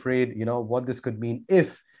really afraid, what this could mean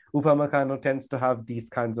if Upamecano tends to have these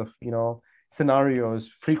kinds of, scenarios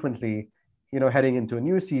frequently, heading into a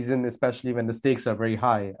new season, especially when the stakes are very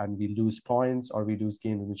high and we lose points or we lose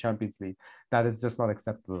games in the Champions League. That is just not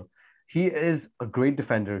acceptable. He is a great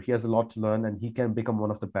defender. He has a lot to learn and he can become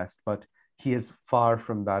one of the best, but he is far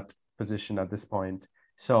from that position at this point.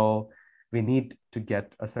 So we need to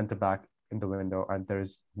get a center back in the window, and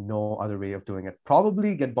there's no other way of doing it.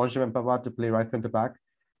 Probably get Benjamin Pavard to play right center back,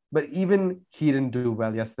 but even he didn't do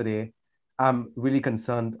well yesterday. I'm really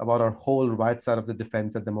concerned about our whole right side of the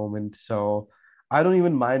defense at the moment. So I don't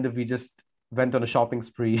even mind if we just went on a shopping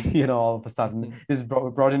spree, all of a sudden, just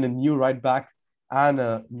brought in a new right back and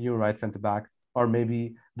a new right center back, or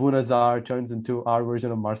maybe Bunazar turns into our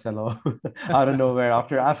version of Marcelo out of nowhere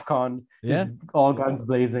after AFCON, just Yeah, all guns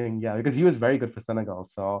blazing. Yeah, because he was very good for Senegal.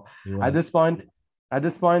 So he at was. this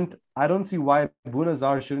point, I don't see why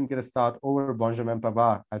Bunazar shouldn't get a start over Benjamin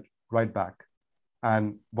Pavard at right back,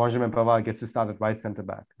 and Benjamin Pavard gets to start at right center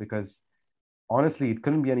back, because honestly, it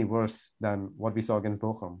couldn't be any worse than what we saw against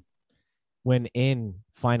Bochum. When In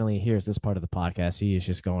finally hears this part of the podcast, he is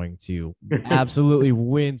just going to absolutely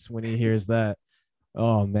wince when he hears that.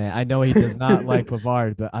 Oh man, I know he does not like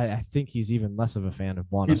Pavard, but I think he's even less of a fan of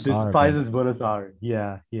He Bonassar. But despises Bunazar.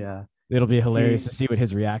 Yeah, yeah. it'll be hilarious He, to see what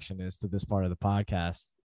his reaction is to this part of the podcast.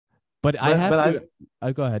 But I but have I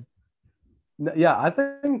to. Go ahead. yeah, I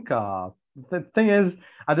think the thing is,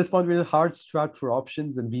 at this point, we're hard strapped for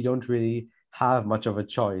options and we don't really have much of a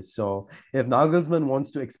choice. So if Nagelsmann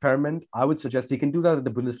wants to experiment, I would suggest he can do that at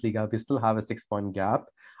the Bundesliga. We still have a 6 point gap.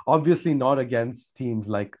 Obviously, not against teams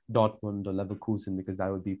like Dortmund or Leverkusen, because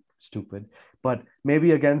that would be stupid. But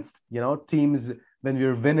maybe against, teams when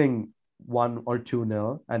we're winning 1 or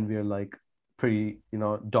 2-0 and we're like pretty,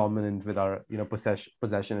 dominant with our,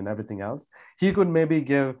 possession and everything else. He could maybe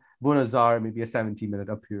give Bunazar maybe a 70-minute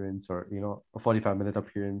appearance or, a 45-minute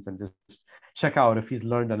appearance and just check out if he's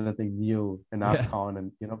learned anything new in Yeah. AFCON and,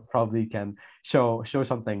 probably can show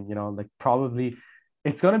something, like probably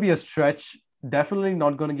it's going to be a stretch. Definitely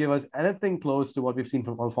not going to give us anything close to what we've seen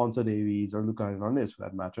from Alfonso Davies or Luca Hernandez for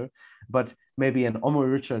that matter, but maybe an Omar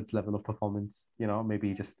Richards level of performance, maybe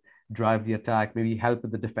just drive the attack, maybe help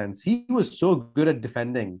with the defense. He was so good at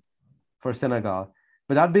defending for Senegal.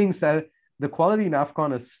 But that being said, the quality in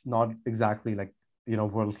AFCON is not exactly like,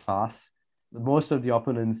 world class. Most of the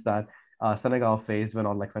opponents that Senegal faced were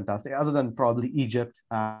not like fantastic, other than probably Egypt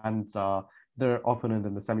and their opponent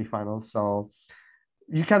in the semifinals. So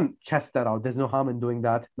you can test that out. There's no harm in doing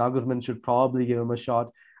that. Nagelsmann should probably give him a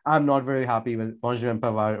shot. I'm not very happy with Benjamin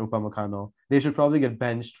Pavard, Upamecano. They should probably get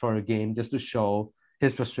benched for a game just to show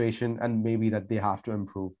his frustration and maybe that they have to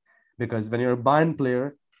improve. Because when you're a Bayern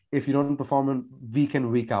player, if you don't perform week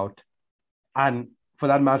in, week out, and for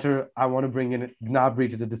that matter, I want to bring in Gnabry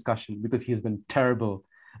to the discussion because he's been terrible,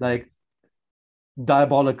 like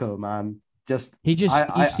diabolical, man. Just He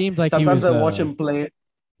seemed like he sometimes was I watch him play.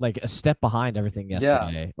 like a step behind everything Yeah,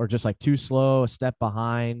 yesterday, or just like too slow, a step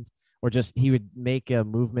behind, or just he would make a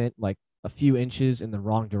movement like a few inches in the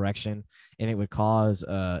wrong direction, and it would cause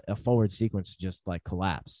a forward sequence to just like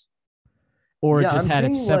collapse, or yeah. just had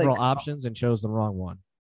its several options and chose the wrong one.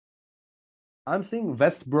 I'm seeing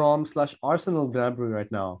West Brom / Arsenal Gnabry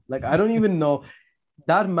right now. Like I don't even know.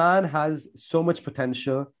 That man has so much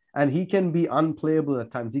potential, and he can be unplayable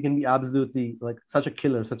at times. He can be absolutely like such a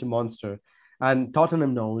killer, such a monster. And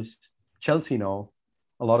Tottenham knows, Chelsea know,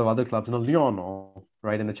 a lot of other clubs know, Lyon know,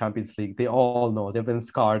 right, in the Champions League. They all know. They've been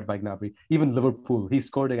scarred by Gnabry. Even Liverpool, he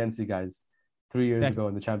scored against you guys 3 years Yeah. ago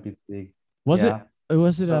in the Champions League. Was it? Yeah.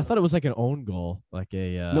 Was it? I So thought it was like an own goal, like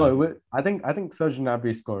a no, I think Serge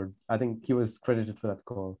Gnabry scored. I think he was credited for that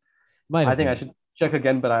goal. might I have think I been. should check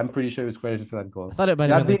again, but I'm pretty sure he was credited for that I goal. thought it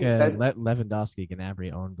might have That been like being a said, Lewandowski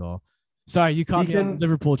Gnabry own goal. Sorry, you caught he me on can.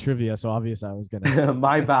 Liverpool trivia, so obviously I was gonna.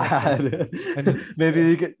 My bad. And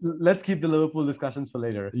Maybe let's keep the Liverpool discussions for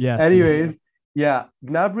later. yes, Anyways, yeah,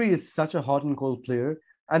 Gnabry is such a hot and cold player,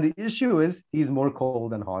 and the issue is he's more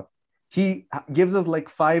cold than hot. He gives us like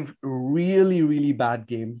 5 really, really bad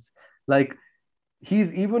games. Like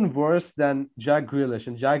he's even worse than Jack Grealish,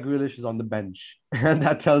 and Jack Grealish is on the bench, and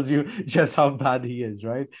that tells you just how bad he is,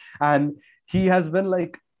 right? And he has been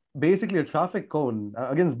like basically a traffic cone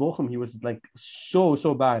against Bochum. He was like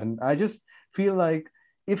so bad, and I just feel like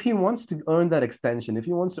if he wants to earn that extension, if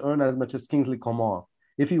he wants to earn as much as Kingsley Coman,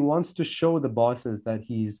 if he wants to show the bosses that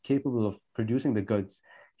he's capable of producing the goods,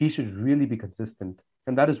 he should really be consistent,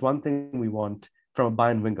 and that is one thing we want from a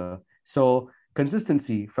Bayern winger. So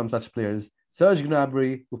consistency from such players. Serge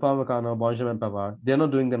Gnabry, Upamecano, Benjamin Pavard, they're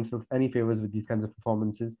not doing themselves any favors with these kinds of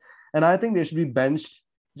performances. And I think they should be benched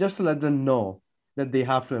just to let them know that they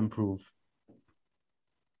have to improve.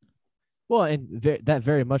 well, and that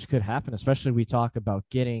very much could happen, especially we talk about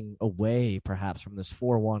getting away perhaps from this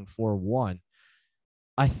 4-1-4-1.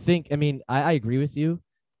 I think, I mean, I agree with you.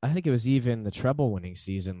 I think it was even the treble winning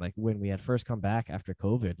season, like when we had first come back after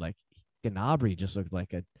COVID, like Gnabry just looked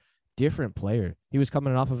like a different player. He was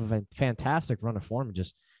coming off of a fantastic run of form and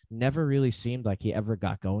just never really seemed like he ever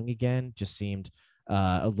got going again. Just seemed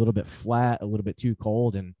a little bit flat, a little bit too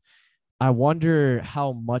cold. And I wonder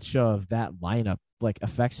how much of that lineup like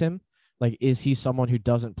affects him. Like, is he someone who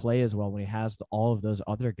doesn't play as well when he has all of those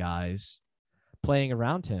other guys playing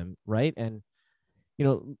around him, right? And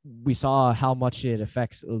we saw how much it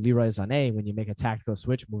affects Leroy Sané when you make a tactical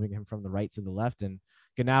switch, moving him from the right to the left. And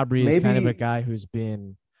Gnabry is kind of a Maybe guy who's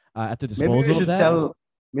been at the maybe we disposal of should that. tell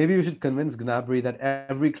maybe we should convince Gnabry that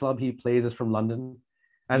every club he plays is from London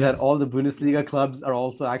and Yeah, that all the Bundesliga clubs are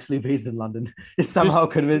also actually based in London. Just just somehow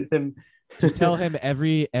convince him. just tell him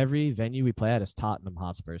every venue we play at is Tottenham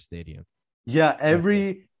Hotspur Stadium. Yeah, That's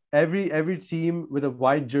it. every team with a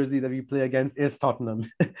white jersey that we play against is Tottenham,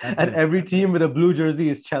 That's and it. every team with a blue jersey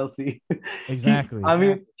is Chelsea. Exactly. I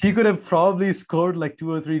mean, he could have probably scored like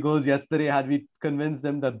 2 or 3 goals yesterday had we convinced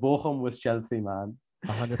him that Bochum was Chelsea, man.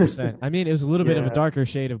 100%. I mean, it was a little bit of a Yeah, darker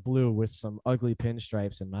shade of blue with some ugly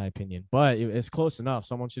pinstripes, in my opinion, but it's close enough.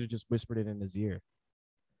 Someone should have just whispered it in his ear.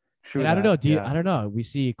 true And I don't know. that. Yeah. I don't know. We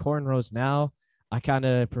see cornrows now. I kind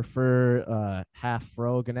of prefer half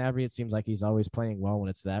fro Gnabry. It seems like he's always playing well when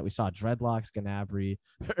it's that. We saw dreadlocks Gnabry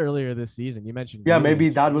earlier this season. You mentioned Yeah, maybe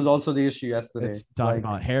Grealish. that was also the issue yesterday. It's talking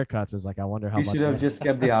Like about haircuts. Is like I wonder how he much should have that. just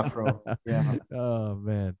kept the afro. Yeah. Oh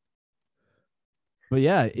man. But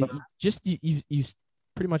yeah, But just you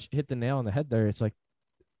pretty much hit the nail on the head there. It's like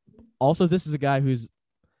also this is a guy who's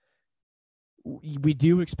we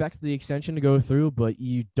do expect the extension to go through, but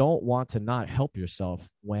you don't want to not help yourself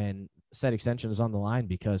when said extension is on the line,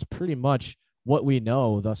 because pretty much what we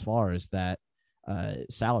know thus far is that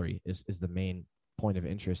salary is the main point of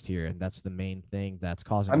interest here, and that's the main thing that's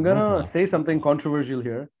causing a I'm gonna roadblock. say something controversial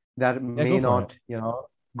here that Yeah, go may for it. not,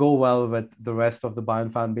 go well with the rest of the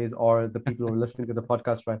Bayern fan base or the people who are listening to the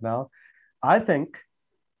podcast right now. I think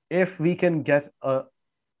if we can get a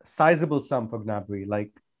sizable sum for Gnabry,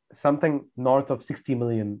 like something north of 60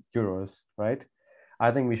 million euros, right?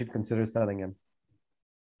 I think we should consider selling him.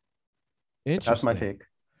 That's my Interesting. take.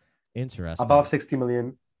 Above Interesting. 60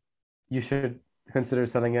 million, you should consider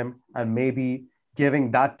selling him and maybe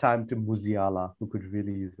giving that time to Musiala, who could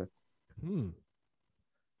really use it. Hmm.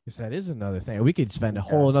 Because that is another thing. We could spend a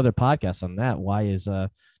whole Yeah. another podcast on that. Why is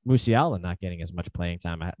Musiala not getting as much playing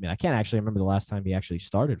time? I mean, I can't actually remember the last time he actually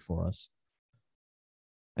started for us.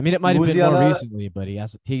 I mean, it might have been more Musiala recently, but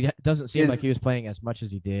he doesn't seem like is he was playing as much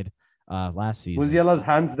as he did last season. Musiala's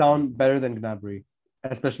hands down better than Gnabry,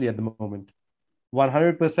 especially at the moment.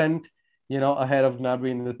 100%, ahead of Gnabry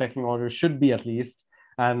in the pecking order, should be at least.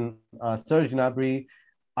 And Serge Gnabry,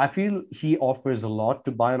 I feel he offers a lot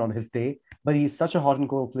to Bayern on his day, but he's such a hot and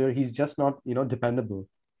cold player. He's just not, dependable.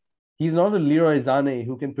 He's not a Leroy Sané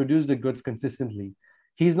who can produce the goods consistently.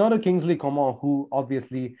 He's not a Kingsley Coman who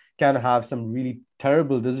obviously can have some really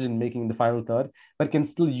terrible decision making in the final third, but can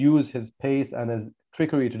still use his pace and his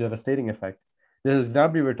trickery to devastating effect. This is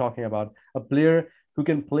Gnabry we're talking about, a player who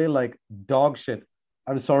can play like dog shit.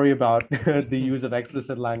 I'm sorry about the use of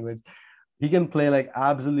explicit language. He can play like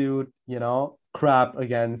absolute, crap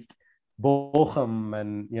against Bochum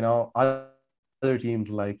and, other teams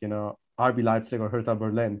like, RB Leipzig or Hertha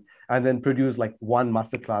Berlin, and then produce like one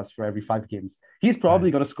masterclass for every 5 games. He's Right.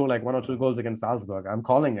 probably going to score like 1 or 2 goals against Salzburg. I'm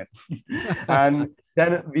calling it. And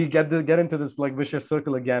then we get into this like vicious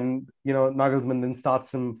circle again. Nagelsmann then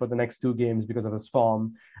starts him for the next 2 games because of his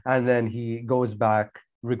form, and then he goes back,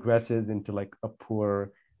 regresses into like a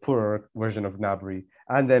poorer version of Gnabry.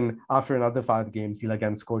 And then after another 5 games, he'll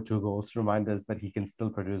again score 2 goals to remind us that he can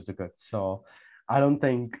still produce the goods. So I don't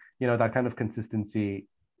think, that kind of consistency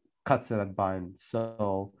cuts it at Bayern.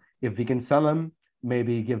 So if we can sell him,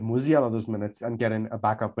 maybe give Musiala those minutes and get in a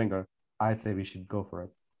backup winger, I'd say we should go for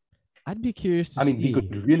it. I'd be curious to I mean, we could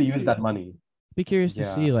see. really use that money. Be curious to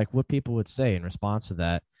Yeah. see like what people would say in response to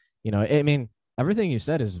that. I mean, everything you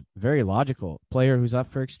said is very logical. Player who's up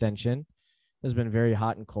for extension has been very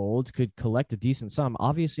hot and cold, could collect a decent sum.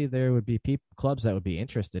 Obviously, there would be clubs that would be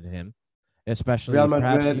interested in him, especially Real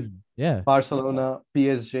perhaps Madrid, even, yeah. Barcelona,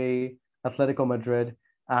 PSG, Atletico Madrid,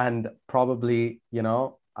 and probably,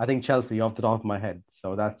 I think Chelsea off the top of my head.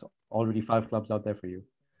 So that's already 5 clubs out there for you.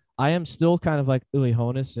 I am still kind of like Uli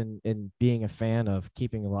Hoeneß in being a fan of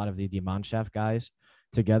keeping a lot of the Mannschaft guys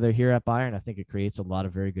together here at Bayern. I think it creates a lot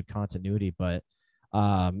of very good continuity, but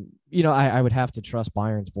I would have to trust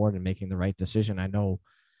Bayern's board in making the right decision.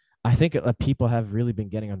 I think people have really been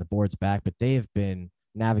getting on the board's back, but they have been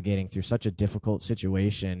navigating through such a difficult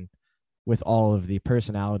situation with all of the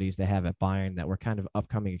personalities they have at Bayern that were kind of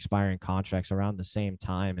upcoming expiring contracts around the same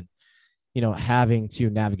time. And having to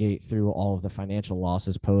navigate through all of the financial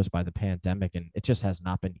losses posed by the pandemic. And it just has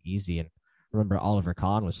not been easy. And remember, Oliver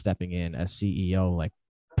Kahn was stepping in as CEO. Like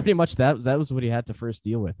pretty much that was what he had to first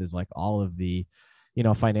deal with, is like all of the,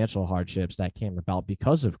 financial hardships that came about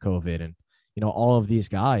because of COVID. And, all of these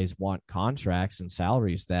guys want contracts and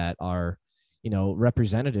salaries that are,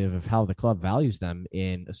 representative of how the club values them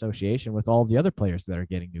in association with all the other players that are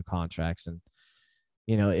getting new contracts. And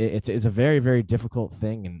it's a very, very difficult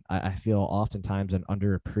thing, and I feel oftentimes an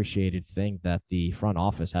underappreciated thing that the front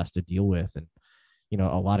office has to deal with. And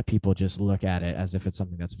a lot of people just look at it as if it's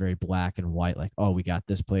something that's very black and white, like, oh, we got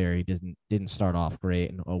this player, he didn't start off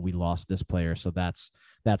great, and oh, we lost this player, so that's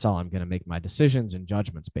all I'm going to make my decisions and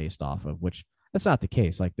judgments based off of, which that's not the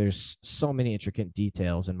case. Like there's so many intricate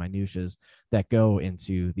details and minutiae that go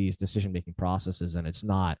into these decision making processes, and it's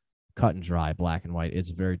not cut and dry, black and white.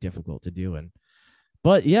 It's very difficult to do. And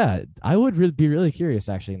but yeah, I would be really curious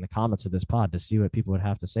actually in the comments of this pod to see what people would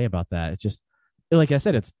have to say about that. It's just like I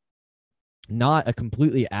said, it's not a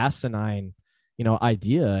completely asinine,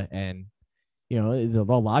 idea, and the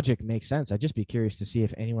logic makes sense. I'd just be curious to see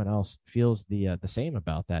if anyone else feels the same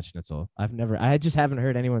about that, Schnitzel. I just haven't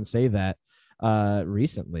heard anyone say that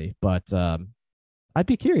recently, but I'd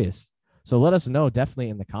be curious. So let us know definitely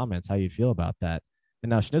in the comments how you'd feel about that. And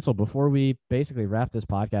now, Schnitzel, before we basically wrap this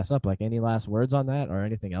podcast up, like any last words on that or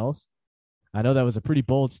anything else? I know that was a pretty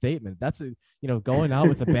bold statement. That's going out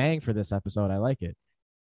with a bang for this episode. I like it.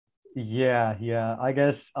 Yeah, yeah. I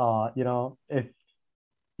guess if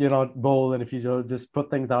you're not bold, and if you just put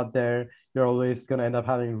things out there, you're always gonna end up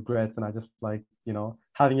having regrets. And I just like,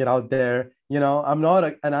 having it out there. I'm not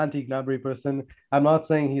an anti-Gnabry person. I'm not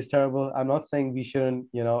saying he's terrible. I'm not saying we shouldn't,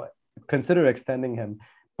 consider extending him,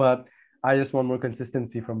 but I just want more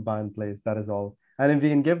consistency from Bayern plays. That is all. And if we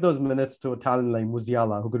can give those minutes to a talent like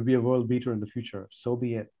Musiala, who could be a world beater in the future, so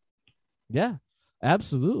be it. Yeah,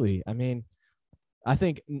 absolutely. I mean, I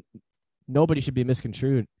think nobody should be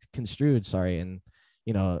construed, sorry, and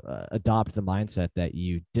adopt the mindset that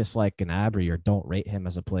you dislike Gnabry or don't rate him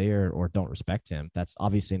as a player or don't respect him. That's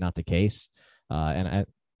obviously not the case.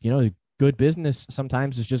 Good business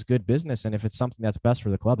sometimes is just good business, and if it's something that's best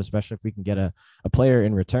for the club, especially if we can get a player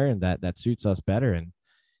in return that suits us better and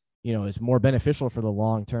is more beneficial for the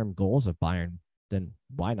long-term goals of Bayern, then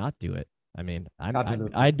why not do it? I mean,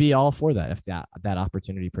 I'd be all for that if that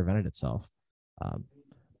opportunity presented itself.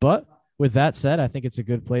 But with that said, I think it's a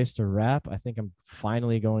good place to wrap. I think I'm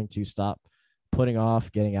finally going to stop putting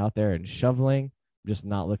off getting out there and shoveling. I'm just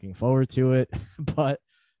not looking forward to it. But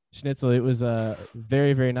Schnitzel, it was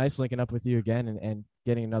very, very nice linking up with you again and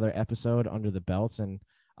getting another episode under the belts. And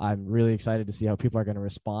I'm really excited to see how people are going to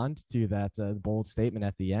respond to that bold statement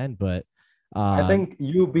at the end. But I think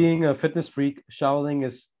you being a fitness freak, shoveling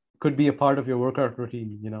could be a part of your workout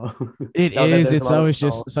routine, It is. It's always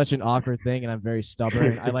just such an awkward thing, and I'm very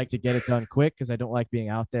stubborn. I like to get it done quick because I don't like being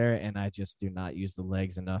out there, and I just do not use the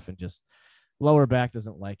legs enough, and just lower back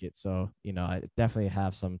doesn't like it. So, I definitely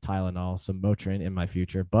have some Tylenol, some Motrin in my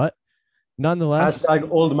future, but nonetheless.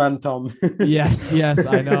 Hashtag old man Tom. Yes,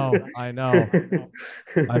 I know.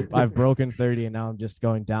 I've broken 30 and now I'm just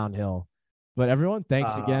going downhill. But everyone,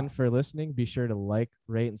 thanks again for listening. Be sure to like,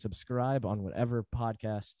 rate, and subscribe on whatever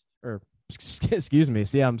podcast or excuse me.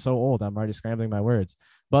 See, I'm so old. I'm already scrambling my words.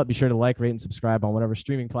 But be sure to like, rate, and subscribe on whatever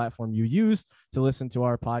streaming platform you use to listen to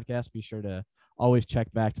our podcast. Be sure to always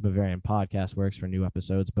check back to Bavarian Podcast Works for new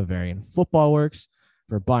episodes. Bavarian Football Works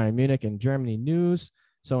for Bayern Munich and Germany news.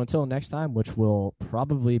 So until next time, which will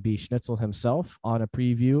probably be Schnitzel himself on a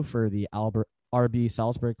preview for the RB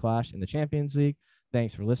Salzburg clash in the Champions League.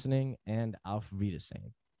 Thanks for listening, and auf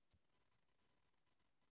Wiedersehen.